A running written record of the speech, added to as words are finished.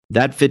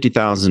That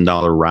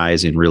 $50,000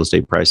 rise in real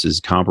estate prices is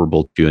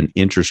comparable to an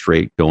interest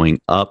rate going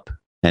up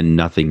and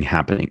nothing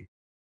happening.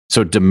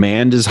 So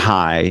demand is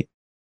high.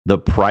 The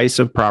price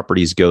of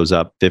properties goes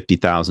up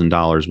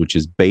 $50,000, which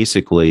is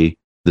basically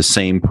the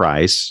same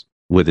price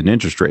with an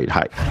interest rate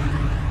hike.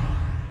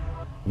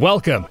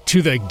 Welcome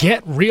to the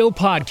Get Real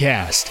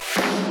Podcast,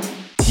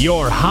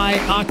 your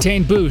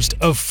high-octane boost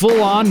of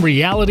full-on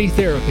reality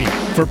therapy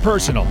for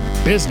personal,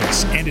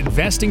 business, and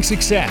investing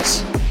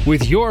success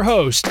with your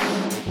host,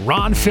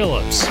 Ron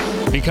Phillips,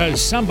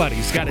 because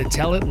somebody's got to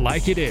tell it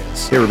like it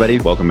is. Hey, everybody.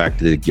 Welcome back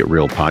to the Get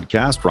Real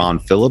Podcast. Ron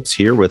Phillips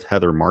here with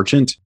Heather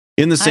Marchant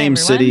in the same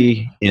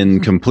city in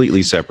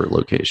completely separate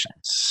locations.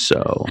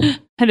 So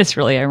that is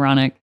really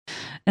ironic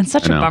and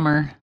such a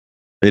bummer.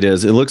 It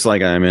is. It looks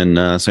like I'm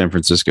in San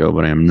Francisco,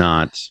 but I am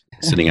not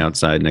sitting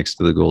outside next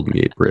to the Golden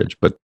Gate Bridge,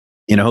 but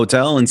in a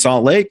hotel in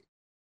Salt Lake.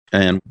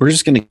 And we're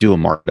just going to do a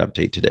market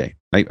update today.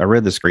 I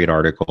read this great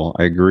article.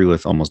 I agree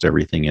with almost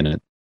everything in it.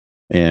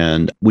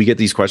 And we get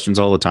these questions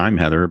all the time,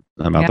 Heather,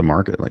 about the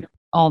market. Like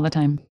all the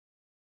time.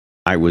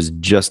 I was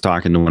just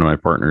talking to one of my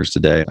partners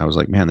today. I was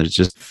like, man, it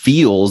just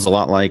feels a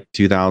lot like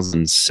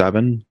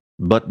 2007,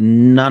 but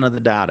none of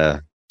the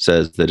data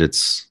says that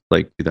it's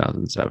like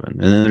 2007.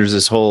 And then there's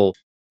this whole,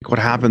 what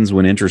happens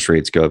when interest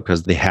rates go up?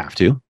 Because they have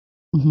to,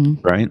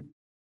 right?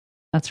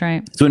 That's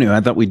right. So anyway,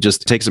 I thought we'd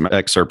just take some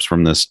excerpts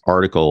from this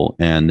article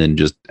and then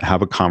just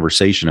have a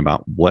conversation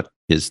about what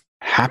is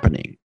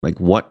happening, like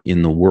what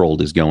in the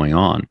world is going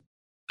on.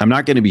 I'm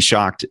not going to be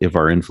shocked if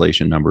our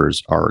inflation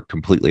numbers are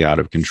completely out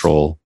of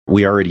control.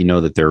 We already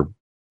know that they're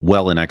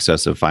well in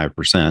excess of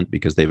 5%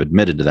 because they've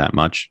admitted to that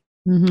much,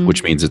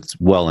 which means it's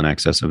well in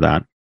excess of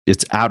that.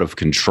 It's out of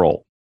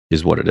control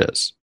is what it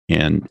is.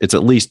 And it's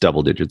at least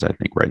double digits, I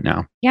think, right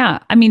now. Yeah.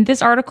 I mean,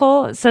 this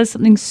article says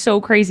something so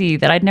crazy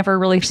that I'd never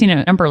really seen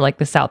a number like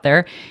this out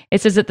there.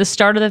 It says at the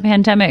start of the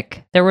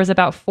pandemic, there was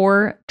about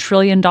 $4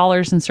 trillion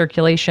in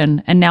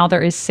circulation, and now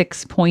there is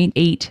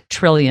 $6.8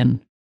 trillion.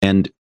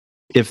 And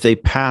if they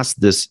pass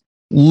this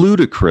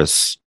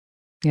ludicrous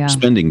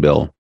spending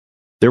bill,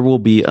 there will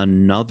be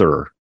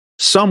another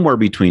somewhere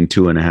between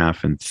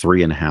 $2.5 and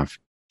 $3.5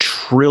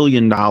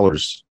 trillion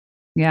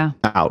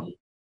out.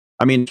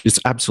 I mean, it's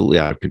absolutely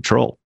out of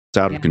control. It's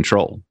out of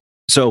control.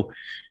 So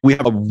we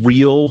have a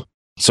real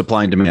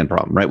supply and demand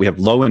problem, right? We have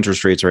low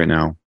interest rates right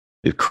now.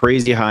 We have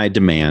crazy high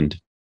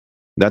demand.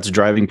 That's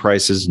driving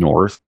prices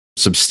north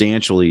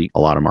substantially, a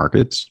lot of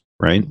markets,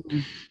 right?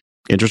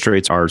 Interest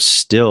rates are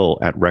still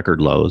at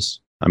record lows.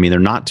 I mean,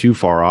 they're not too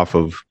far off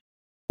of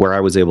where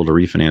I was able to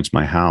refinance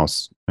my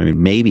house. I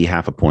mean, maybe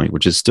half a point,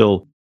 which is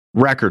still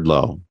record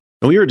low.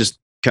 And we were just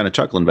kind of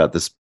chuckling about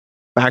this.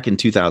 Back in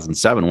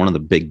 2007, one of the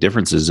big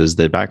differences is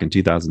that back in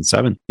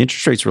 2007,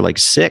 interest rates were like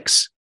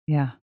 6.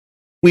 Yeah.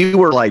 We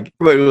were like,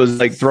 it was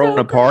like throwing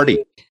a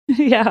party.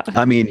 Yeah.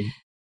 I mean,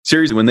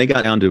 seriously, when they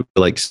got down to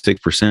like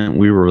 6%,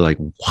 we were like,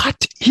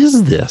 what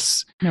is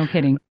this? No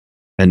kidding.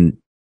 And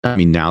I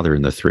mean, now they're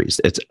in the 3s.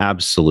 It's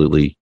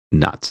absolutely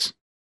nuts.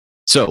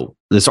 So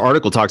this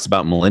article talks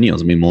about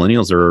millennials. I mean,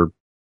 millennials are,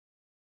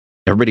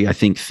 everybody I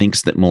think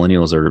thinks that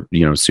millennials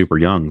are, super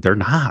young. They're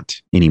not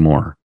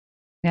anymore.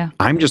 Yeah.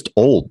 I'm just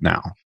old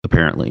now,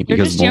 apparently. You're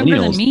because just younger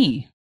than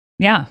me.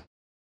 Yeah.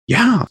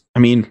 Yeah. I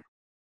mean,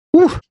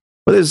 what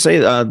does it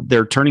say?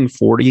 They're turning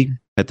 40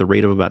 at the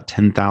rate of about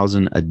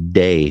 10,000 a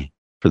day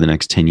for the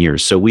next 10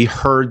 years. So we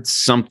heard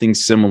something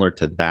similar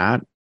to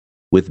that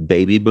with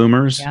baby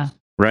boomers,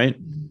 right?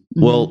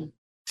 Well,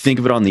 think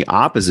of it on the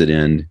opposite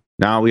end.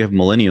 Now we have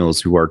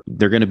millennials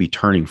they're going to be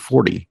turning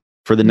 40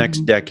 for the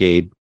next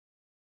decade,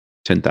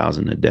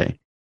 10,000 a day.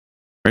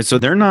 Right. So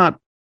they're not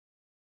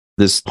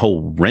this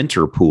whole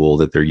renter pool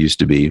that there used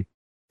to be.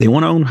 They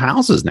want to own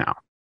houses now.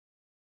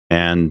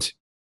 And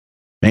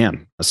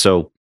man,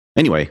 so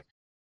anyway,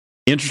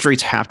 interest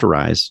rates have to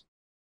rise.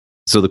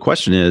 So the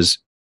question is,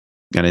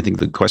 and I think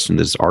the question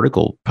this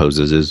article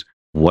poses is,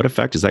 what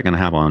effect is that going to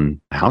have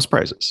on house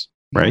prices?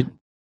 Right.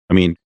 I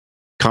mean,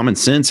 common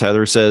sense,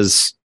 Heather,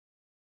 says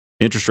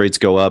interest rates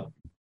go up,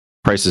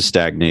 prices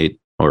stagnate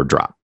or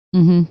drop.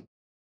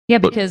 Yeah,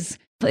 because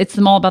it's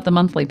all about the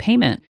monthly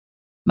payment.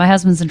 My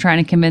husband's been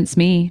trying to convince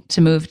me to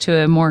move to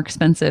a more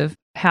expensive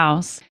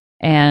house.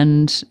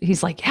 And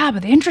he's like, yeah,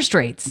 but the interest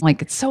rates,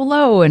 like it's so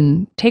low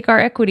and take our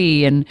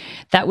equity. And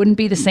that wouldn't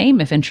be the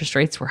same if interest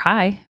rates were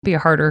high. It'd be a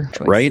harder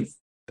choice. Right.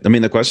 I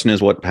mean, the question is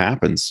what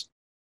happens?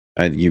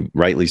 You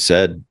rightly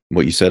said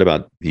what you said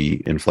about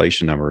the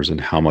inflation numbers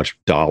and how much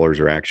dollars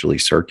are actually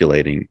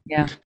circulating.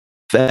 Yeah.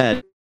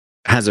 Fed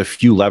has a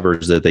few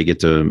levers that they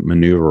get to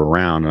maneuver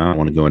around. And I don't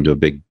want to go into a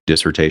big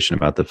dissertation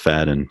about the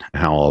Fed and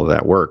how all of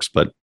that works,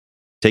 but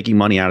taking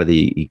money out of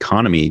the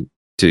economy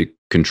to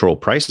control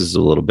prices a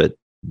little bit,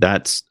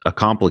 that's a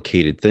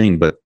complicated thing,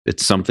 but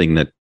it's something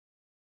that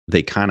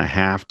they kind of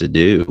have to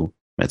do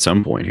at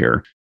some point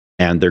here.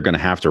 And they're going to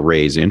have to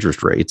raise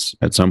interest rates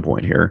at some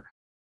point here.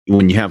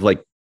 When you have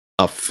like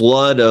a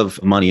flood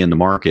of money in the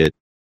market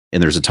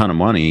and there's a ton of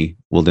money,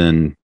 well,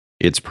 then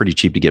it's pretty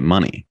cheap to get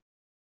money.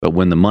 But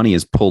when the money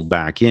is pulled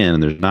back in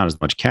and there's not as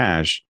much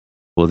cash,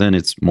 well, then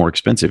it's more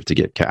expensive to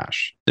get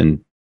cash.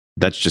 And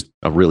that's just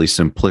a really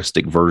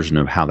simplistic version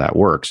of how that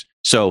works.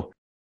 So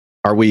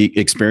are we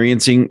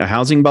experiencing a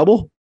housing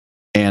bubble?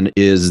 And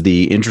is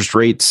the interest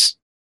rates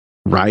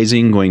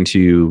rising going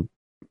to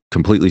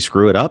completely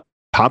screw it up,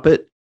 pop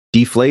it,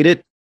 deflate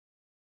it?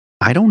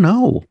 I don't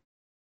know.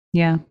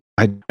 Yeah.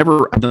 I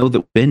know that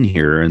we've been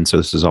here. And so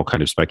this is all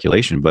kind of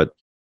speculation, but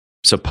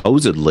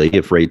supposedly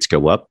if rates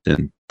go up,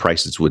 then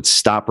prices would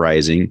stop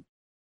rising.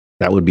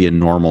 That would be a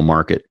normal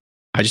market.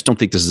 I just don't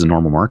think this is a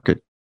normal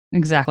market.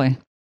 Exactly.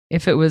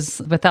 If it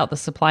was without the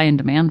supply and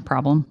demand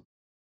problem.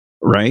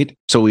 Right.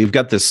 So we've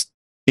got this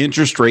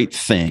interest rate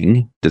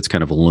thing that's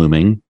kind of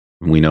looming.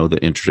 We know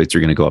that interest rates are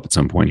going to go up at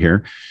some point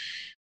here.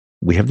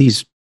 We have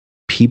these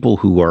people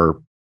who are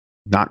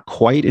not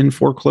quite in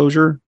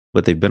foreclosure,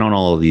 but they've been on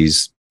all of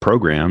these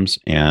programs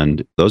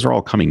and those are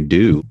all coming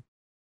due.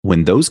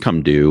 When those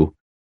come due,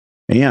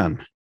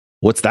 man,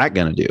 what's that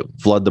going to do?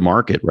 Flood the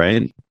market,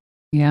 right?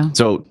 Yeah.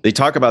 So they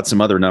talk about some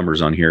other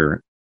numbers on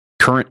here.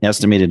 Current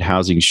estimated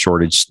housing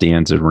shortage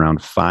stands at around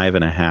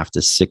 5.5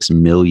 to 6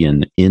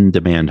 million in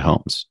demand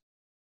homes.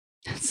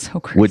 That's so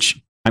crazy.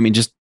 Which, I mean,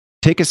 just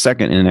take a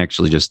second and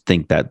actually just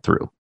think that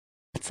through.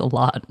 It's a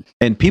lot.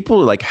 And people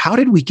are like, how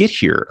did we get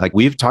here? Like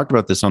we've talked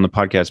about this on the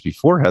podcast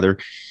before, Heather.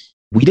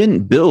 We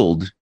didn't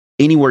build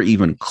anywhere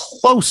even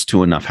close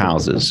to enough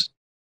houses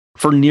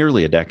for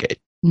nearly a decade.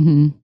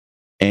 Mm-hmm.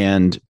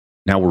 And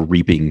now we're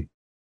reaping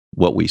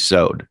what we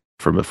sowed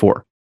from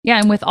before. Yeah.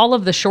 And with all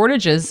of the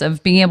shortages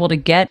of being able to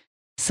get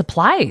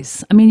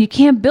supplies, I mean, you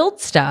can't build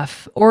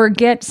stuff or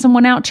get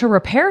someone out to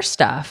repair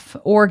stuff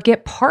or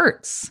get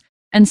parts.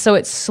 And so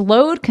it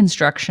slowed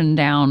construction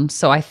down.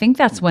 So I think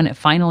that's when it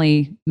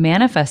finally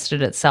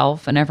manifested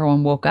itself and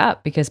everyone woke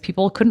up because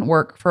people couldn't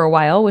work for a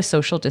while with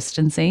social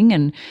distancing.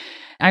 And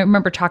I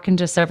remember talking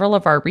to several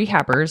of our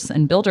rehabbers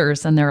and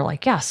builders, and they're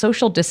like, yeah,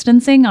 social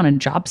distancing on a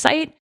job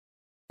site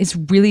is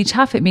really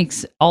tough. It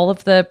makes all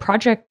of the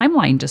project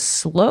timeline just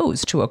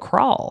slows to a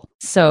crawl.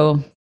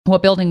 So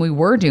what building we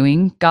were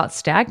doing got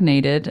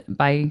stagnated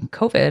by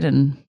COVID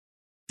and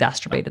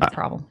exacerbated the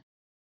problem.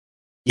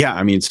 Yeah.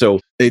 I mean, so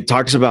it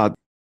talks about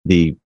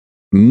the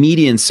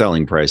median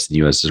selling price in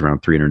the US is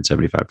around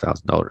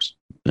 $375,000.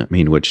 I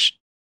mean, which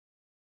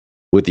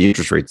with the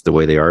interest rates the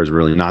way they are is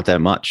really not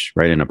that much,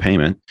 right, in a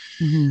payment.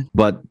 Mm-hmm.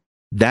 But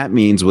that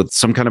means with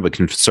some kind of a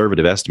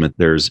conservative estimate,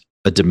 there's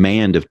a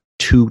demand of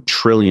 $2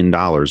 trillion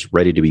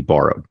ready to be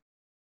borrowed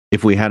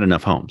if we had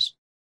enough homes,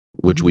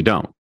 which we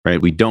don't,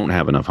 right? We don't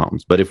have enough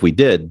homes. But if we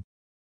did,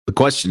 the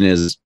question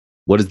is,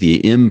 what is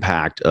the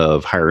impact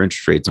of higher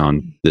interest rates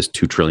on this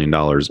 $2 trillion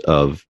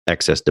of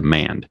excess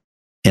demand?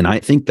 And I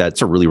think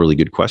that's a really, really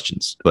good question.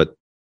 But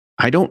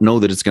I don't know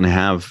that it's going to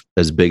have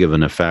as big of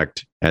an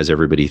effect as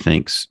everybody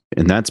thinks.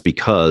 And that's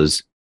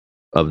because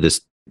of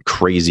this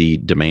crazy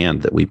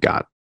demand that we've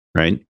got,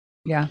 right?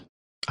 Yeah.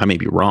 I may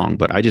be wrong,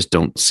 but I just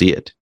don't see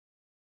it.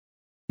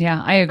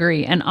 Yeah, I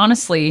agree. And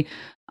honestly,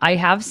 I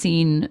have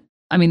seen,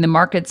 I mean, the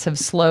markets have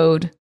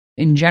slowed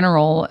in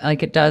general,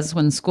 like it does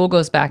when school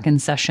goes back in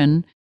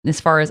session,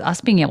 as far as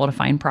us being able to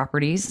find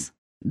properties.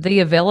 The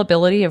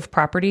availability of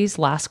properties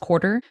last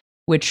quarter,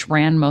 which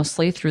ran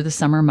mostly through the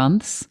summer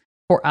months,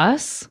 for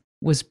us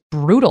was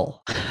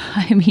brutal.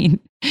 I mean,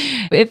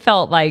 it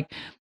felt like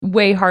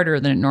way harder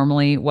than it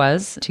normally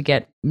was to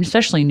get,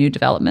 especially new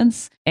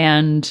developments.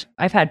 And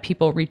I've had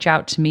people reach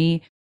out to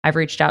me. I've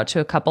reached out to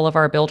a couple of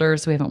our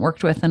builders we haven't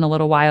worked with in a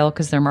little while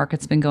because their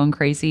market's been going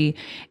crazy.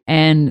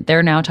 And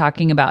they're now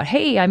talking about,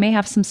 hey, I may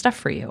have some stuff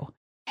for you.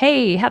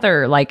 Hey,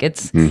 Heather, like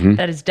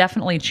that has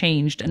definitely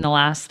changed in the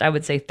last, I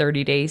would say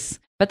 30 days.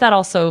 But that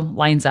also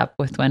lines up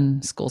with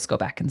when schools go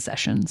back in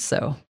session.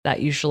 So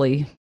that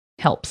usually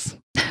helps.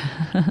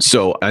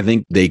 So I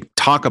think they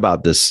talk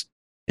about this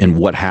and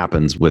what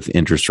happens with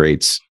interest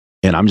rates.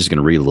 And I'm just going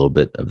to read a little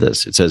bit of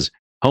this. It says,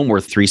 home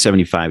worth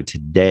 $375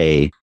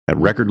 today at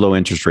record low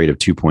interest rate of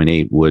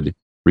 2.8 would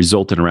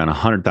result in around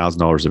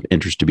 $100,000 of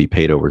interest to be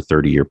paid over a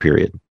 30-year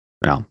period.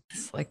 Now,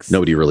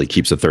 nobody really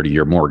keeps a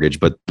 30-year mortgage,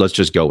 but let's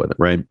just go with it,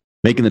 right?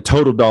 Making the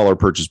total dollar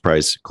purchase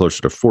price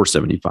closer to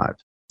 $475.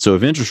 So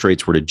if interest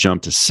rates were to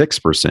jump to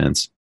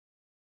 6%,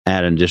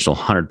 add an additional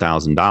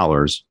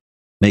 $100,000,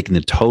 making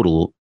the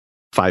total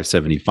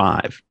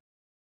 $575.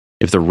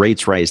 If the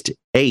rates rise to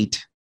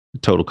 8, the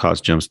total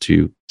cost jumps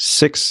to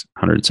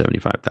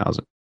 $675,000.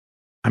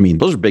 I mean,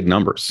 those are big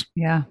numbers.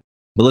 Yeah.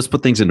 But let's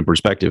put things into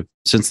perspective.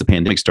 Since the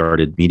pandemic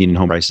started, median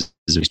home prices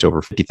have reached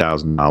over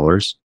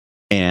 $50,000,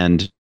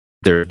 and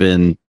there have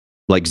been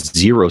like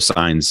zero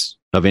signs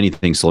of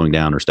anything slowing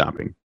down or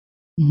stopping.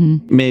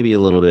 Maybe a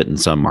little bit in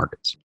some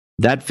markets.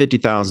 That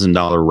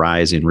 $50,000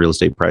 rise in real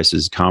estate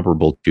prices is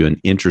comparable to an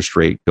interest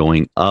rate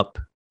going up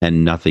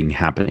and nothing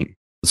happening.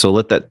 So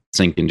let that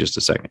sink in just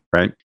a second,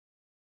 right?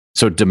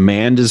 So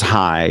demand is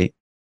high.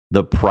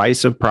 The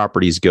price of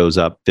properties goes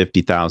up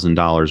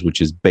 $50,000,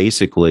 which is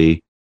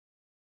basically,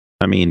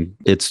 I mean,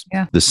 it's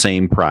the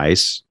same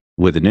price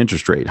with an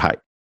interest rate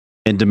hike.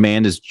 And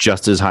demand is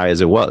just as high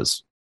as it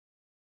was.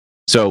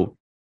 So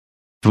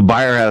if a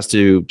buyer has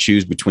to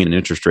choose between an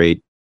interest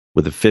rate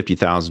with a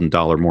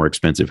 $50,000 more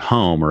expensive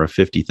home or a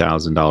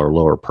 $50,000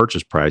 lower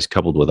purchase price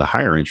coupled with a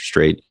higher interest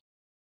rate,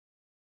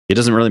 it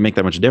doesn't really make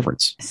that much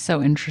difference.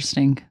 So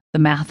interesting. The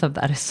math of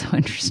that is so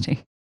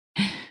interesting.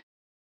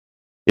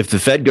 If the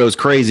Fed goes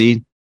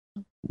crazy,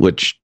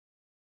 which,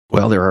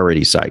 well, they're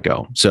already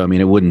psycho. So, I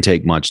mean, it wouldn't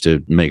take much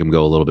to make them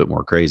go a little bit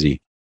more crazy.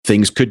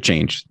 Things could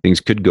change.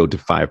 Things could go to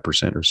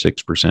 5% or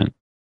 6%.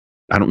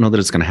 I don't know that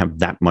it's going to have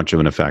that much of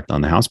an effect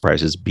on the house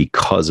prices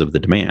because of the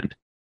demand.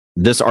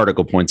 This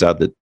article points out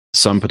that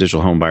some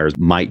potential home buyers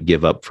might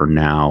give up for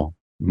now,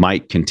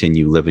 might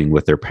continue living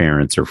with their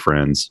parents or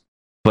friends.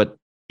 But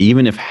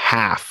even if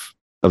half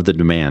of the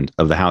demand,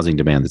 of the housing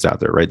demand that's out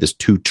there, right, this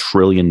 $2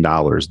 trillion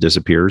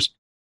disappears,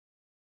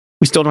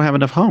 we still don't have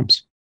enough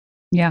homes.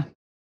 Yeah.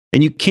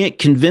 And you can't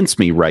convince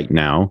me right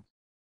now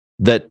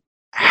that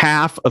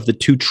half of the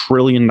 $2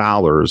 trillion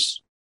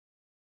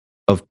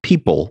of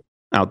people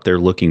out there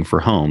looking for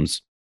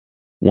homes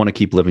want to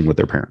keep living with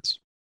their parents.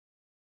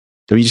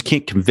 So you just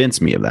can't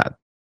convince me of that.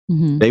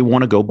 Mm-hmm. They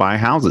want to go buy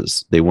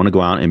houses. They want to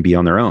go out and be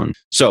on their own.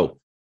 So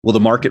will the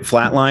market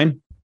flatline?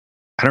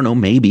 I don't know,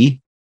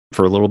 maybe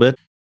for a little bit.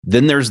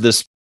 Then there's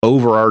this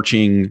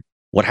overarching,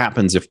 what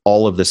happens if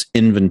all of this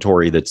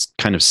inventory that's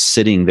kind of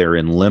sitting there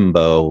in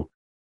limbo,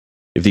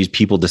 if these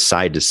people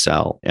decide to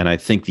sell? And I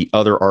think the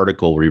other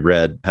article we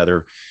read,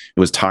 Heather, it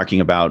was talking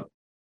about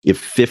if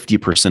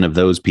 50% of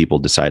those people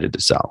decided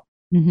to sell,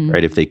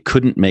 right? If they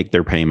couldn't make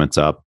their payments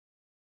up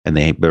and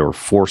they were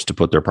forced to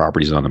put their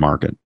properties on the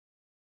market,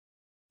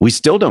 we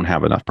still don't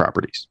have enough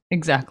properties.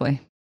 Exactly.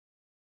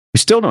 We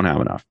still don't have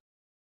enough.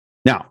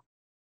 Now,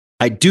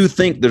 I do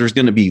think that there's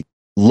going to be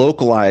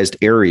localized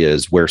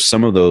areas where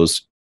some of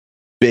those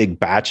big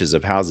batches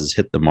of houses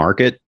hit the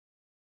market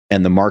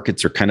and the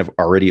markets are kind of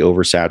already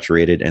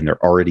oversaturated and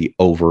they're already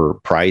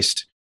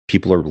overpriced.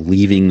 People are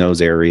leaving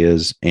those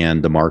areas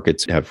and the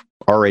markets have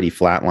already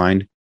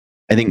flatlined.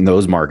 I think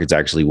those markets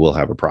actually will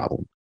have a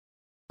problem.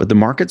 But the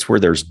markets where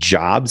there's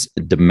jobs,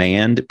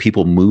 demand,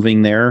 people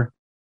moving there,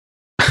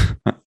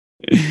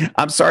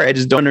 I'm sorry, I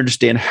just don't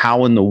understand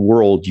how in the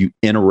world you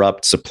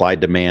interrupt supply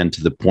demand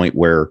to the point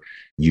where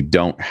you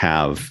don't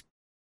have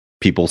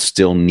people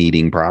still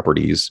needing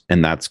properties.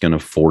 And that's going to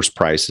force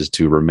prices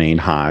to remain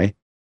high,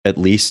 at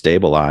least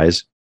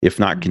stabilize, if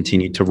not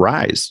continue to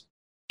rise.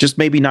 Just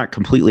maybe not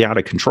completely out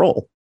of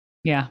control.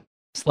 Yeah,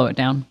 slow it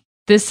down.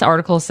 This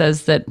article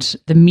says that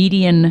the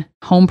median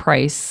home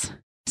price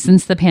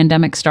since the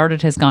pandemic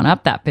started has gone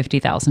up that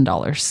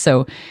 $50,000.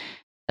 So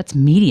that's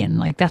median.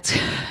 Like that's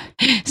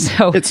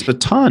so it's a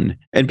ton.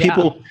 And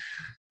people,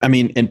 I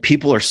mean, and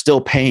people are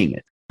still paying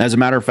it. As a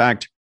matter of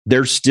fact,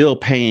 they're still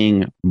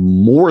paying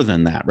more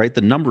than that, right?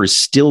 The number is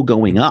still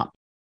going up.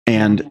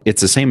 And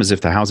it's the same as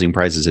if the housing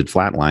prices had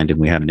flatlined and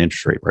we had an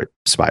interest rate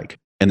spike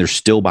and they're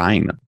still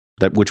buying them,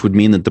 which would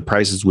mean that the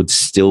prices would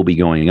still be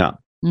going up.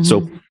 Mm-hmm.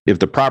 So if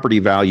the property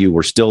value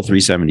were still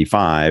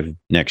 $375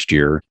 next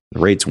year, the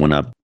rates went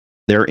up,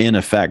 they're in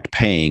effect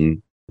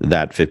paying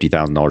that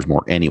 $50,000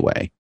 more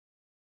anyway.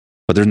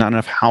 But there's not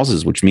enough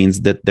houses, which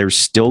means that they're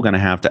still going to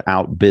have to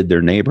outbid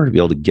their neighbor to be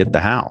able to get the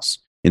house.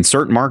 In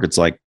certain markets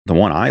like the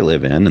one I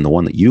live in and the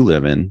one that you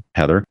live in,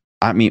 Heather,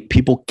 I mean,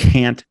 people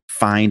can't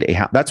find a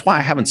house. That's why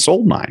I haven't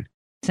sold mine.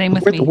 Same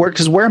with me.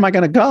 Because where am I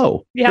going to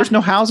go? Yeah. There's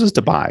no houses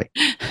to buy.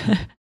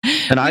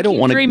 And I don't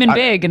want to dreaming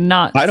big and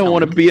not. I don't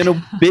want to be in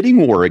a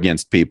bidding war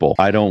against people.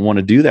 I don't want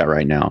to do that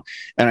right now.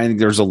 And I think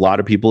there's a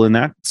lot of people in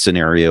that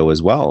scenario as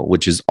well,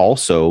 which is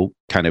also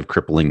kind of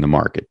crippling the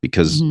market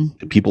because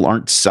people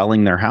aren't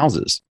selling their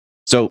houses.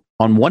 So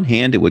on one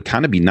hand, it would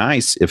kind of be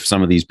nice if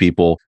some of these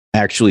people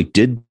actually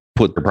did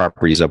put their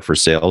properties up for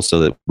sale so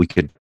that we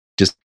could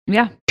just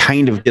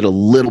kind of get a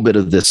little bit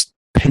of this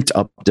pent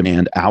up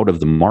demand out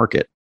of the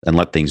market and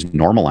let things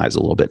normalize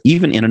a little bit.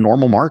 Even in a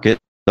normal market,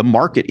 the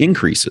market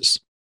increases.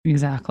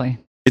 Exactly.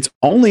 It's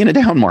only in a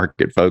down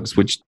market, folks,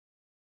 which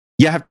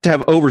you have to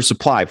have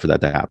oversupply for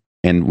that to happen.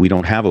 And we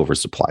don't have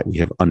oversupply. We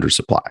have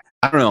undersupply.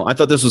 I don't know. I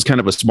thought this was kind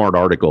of a smart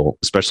article,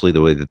 especially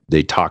the way that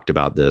they talked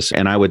about this.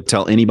 And I would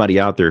tell anybody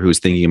out there who's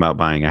thinking about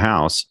buying a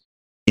house,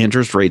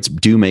 interest rates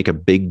do make a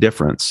big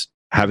difference.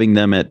 Having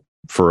them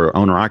for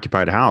owner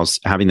occupied house,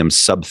 having them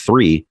sub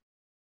 3.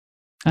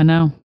 I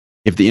know.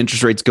 If the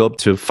interest rates go up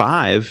to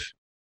 5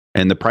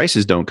 and the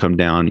prices don't come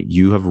down,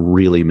 you have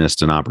really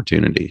missed an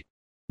opportunity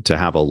to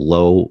have a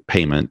low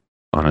payment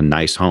on a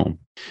nice home.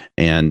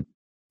 And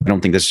I don't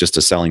think that's just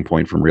a selling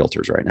point from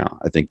realtors right now.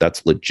 I think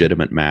that's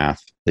legitimate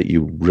math that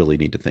you really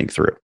need to think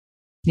through.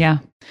 Yeah.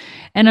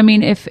 And I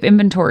mean, if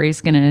inventory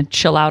is going to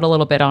chill out a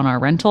little bit on our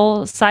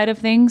rental side of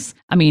things,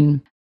 I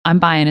mean, I'm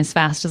buying as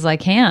fast as I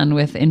can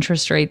with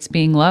interest rates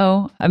being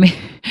low. I mean,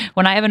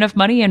 when I have enough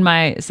money in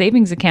my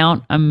savings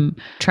account, I'm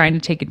trying to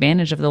take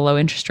advantage of the low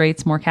interest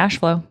rates, more cash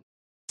flow.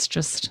 It's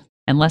just,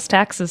 and less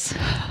taxes.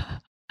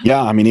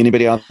 Yeah. I mean,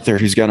 anybody out there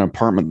who's got an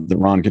apartment that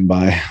Ron can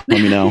buy, let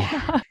me know.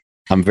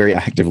 I'm very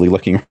actively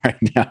looking right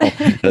now.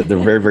 They're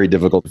very, very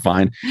difficult to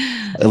find.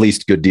 At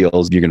least good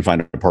deals. You can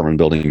find apartment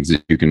buildings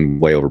that you can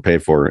way overpay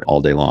for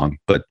all day long.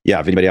 But yeah,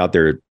 if anybody out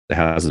there that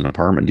has an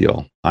apartment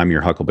deal, I'm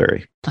your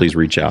Huckleberry. Please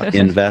reach out.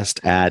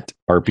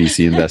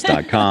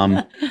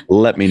 invest@rpcinvest.com.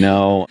 Let me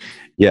know.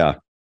 Yeah.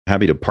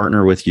 Happy to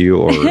partner with you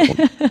or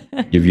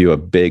give you a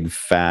big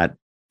fat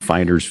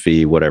finder's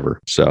fee, whatever.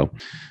 So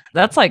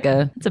that's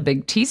it's a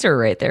big teaser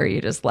right there you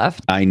just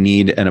left. I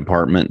need an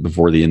apartment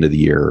before the end of the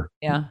year.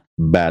 Yeah.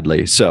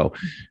 Badly. So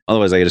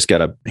otherwise I just got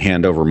to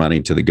hand over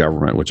money to the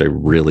government, which I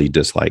really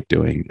dislike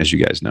doing, as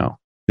you guys know,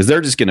 because they're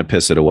just going to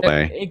piss it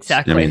away.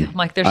 Exactly. I mean,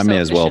 I may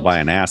as well buy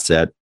an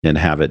asset and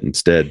have it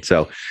instead.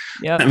 So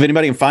if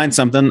anybody can find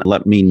something,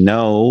 let me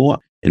know.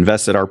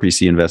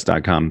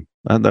 Invest@rpcinvest.com.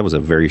 That was a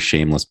very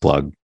shameless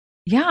plug.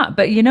 Yeah.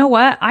 But you know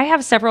what? I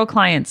have several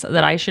clients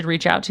that I should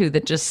reach out to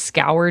that just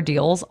scour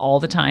deals all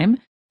the time,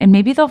 and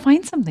maybe they'll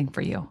find something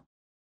for you.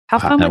 How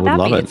fun would that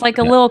be? It's like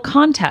a little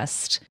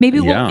contest. Maybe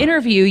we'll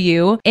interview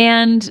you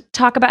and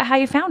talk about how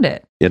you found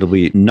it. It'll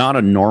be not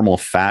a normal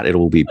fat. It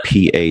will be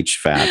pH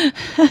fat.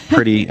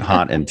 Pretty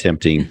hot and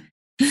tempting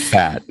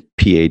fat,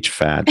 pH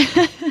fat,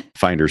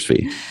 finder's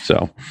fee.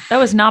 So that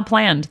was not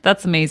planned.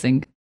 That's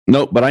amazing.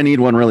 Nope, but I need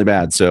one really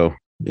bad. So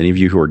any of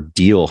you who are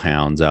deal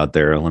hounds out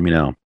there, let me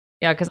know.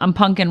 Yeah, because I'm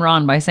punking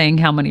Ron by saying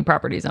how many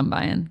properties I'm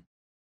buying.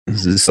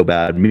 This is so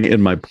bad. Me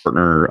and my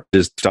partner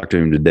just talked to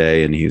him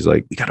today and he's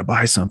like, you got to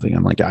buy something.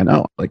 I'm like, I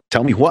know. Like,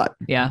 tell me what.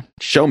 Yeah.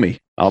 Show me.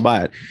 I'll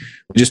buy it.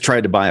 We just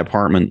tried to buy an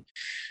apartment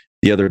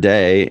the other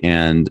day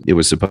and it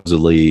was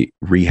supposedly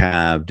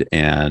rehabbed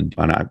and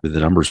the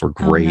numbers were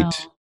great.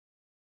 Oh, no.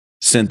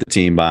 Sent the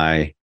team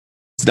by.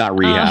 It's not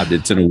rehabbed.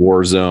 It's in a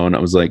war zone. I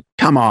was like,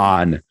 come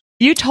on.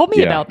 You told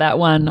me about that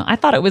one. I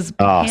thought it was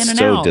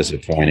so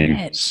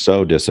disappointing.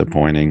 So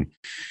disappointing.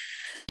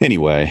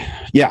 Anyway,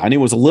 and it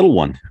was a little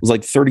one. It was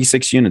like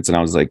 36 units. And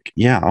I was like,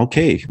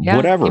 okay,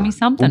 whatever. Give me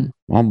something.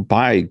 I'll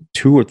buy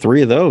 2 or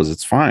 3 of those.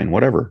 It's fine.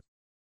 Whatever.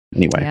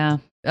 Anyway. Yeah,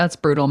 that's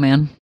brutal,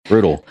 man.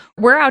 Brutal.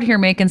 We're out here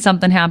making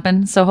something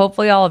happen. So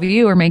hopefully all of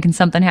you are making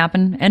something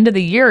happen. End of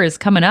the year is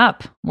coming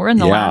up. We're in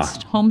the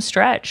last home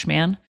stretch,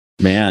 man.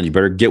 Man, you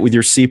better get with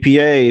your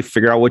CPA,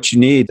 figure out what you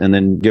need, and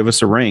then give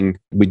us a ring.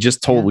 We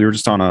were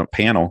just on a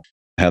panel,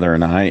 Heather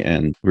and I,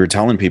 and we were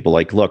telling people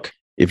like, look,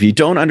 if you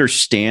don't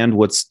understand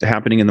what's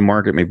happening in the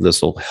market, maybe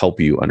this will help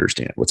you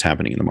understand what's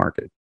happening in the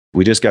market.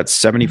 We just got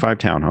 75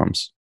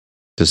 townhomes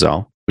to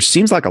sell, which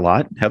seems like a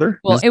lot, Heather.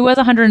 Well, it was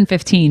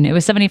 115. It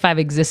was 75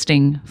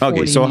 existing.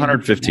 Okay, so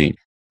 115.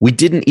 We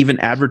didn't even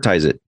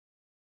advertise it.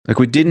 Like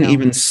we didn't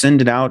even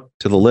send it out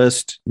to the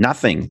list.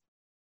 Nothing.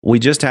 We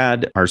just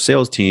had our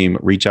sales team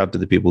reach out to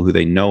the people who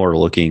they know are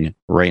looking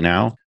right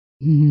now.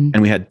 Mm-hmm.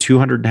 And we had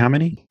 200, how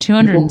many?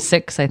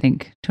 206, I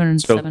think.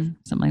 207,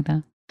 something like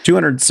that.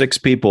 206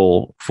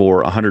 people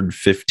for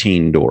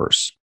 115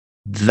 doors.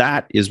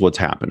 That is what's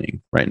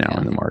happening right now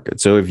in the market.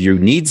 So if you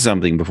need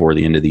something before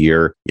the end of the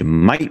year, you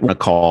might want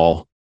to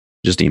call,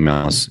 just email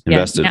us,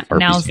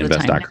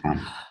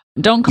 invest@rpcinvest.com.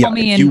 Don't call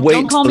me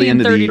don't call me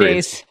in 30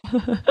 days.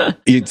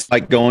 It's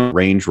like going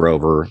Range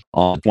Rover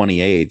on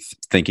 28th,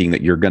 thinking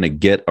that you're going to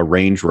get a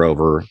Range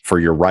Rover for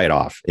your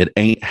write-off. It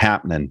ain't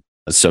happening.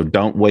 So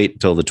don't wait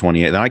till the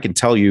 28th. And I can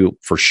tell you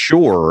for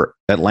sure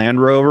that Land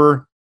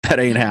Rover, that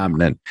ain't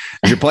happening.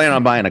 If you're planning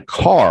on buying a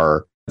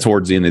car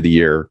towards the end of the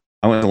year,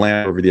 I went to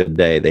Land Rover the other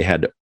day. They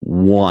had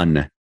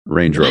 1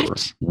 Range Rover.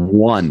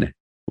 One.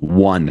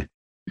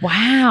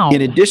 Wow.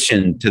 In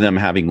addition to them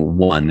having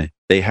 1,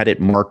 they had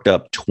it marked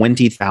up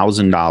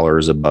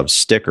 $20,000 above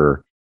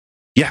sticker.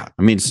 Yeah,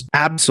 I mean, it's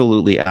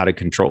absolutely out of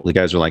control. The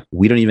guys are like,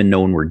 we don't even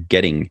know when we're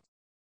getting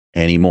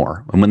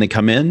anymore. And when they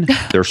come in,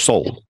 they're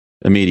sold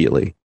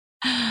immediately.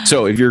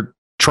 So if you're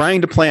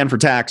trying to plan for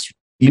tax,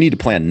 you need to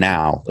plan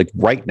now, like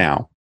right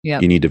now.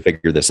 You need to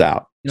figure this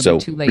out. So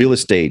real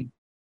estate,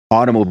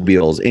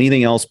 automobiles,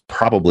 anything else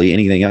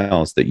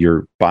that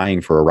you're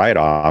buying for a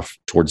write-off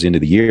towards the end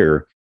of the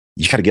year,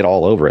 you got to get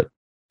all over it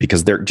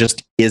because there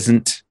just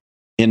isn't,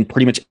 in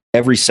pretty much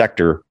every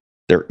sector,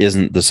 there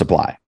isn't the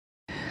supply,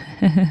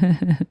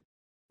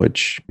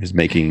 which is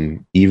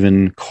making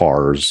even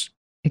cars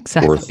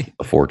worth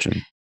a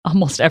fortune.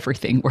 Almost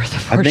everything worth a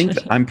fortune.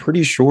 I'm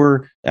pretty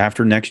sure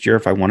after next year,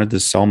 if I wanted to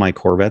sell my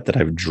Corvette that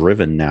I've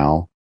driven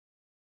now,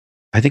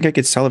 I think I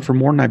could sell it for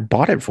more than I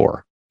bought it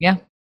for. Yeah.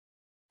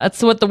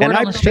 That's what the word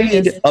on the street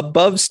is.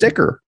 Above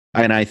sticker.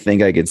 And I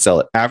think I could sell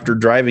it after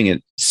driving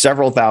it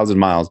several thousand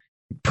miles.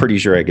 Pretty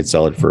sure I could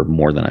sell it for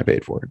more than I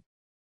paid for it.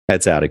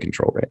 That's out of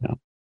control right now.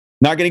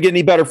 Not going to get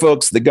any better,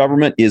 folks. The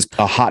government is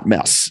a hot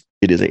mess.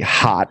 It is a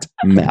hot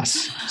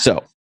mess.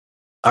 So,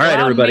 all right,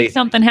 everybody. Make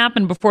something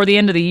happen before the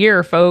end of the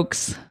year,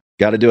 folks.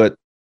 Got to do it.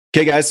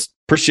 Okay, guys.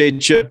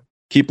 Appreciate you.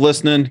 Keep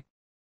listening.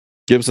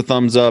 Give us a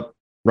thumbs up.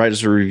 Write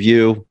us a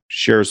review.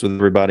 Share us with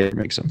everybody.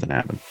 Make something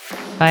happen.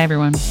 Bye,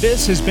 everyone.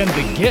 This has been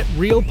the Get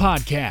Real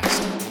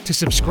Podcast. To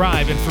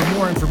subscribe and for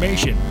more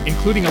information,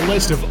 including a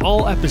list of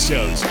all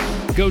episodes,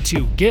 go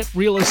to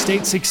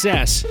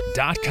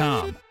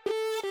getrealestatesuccess.com.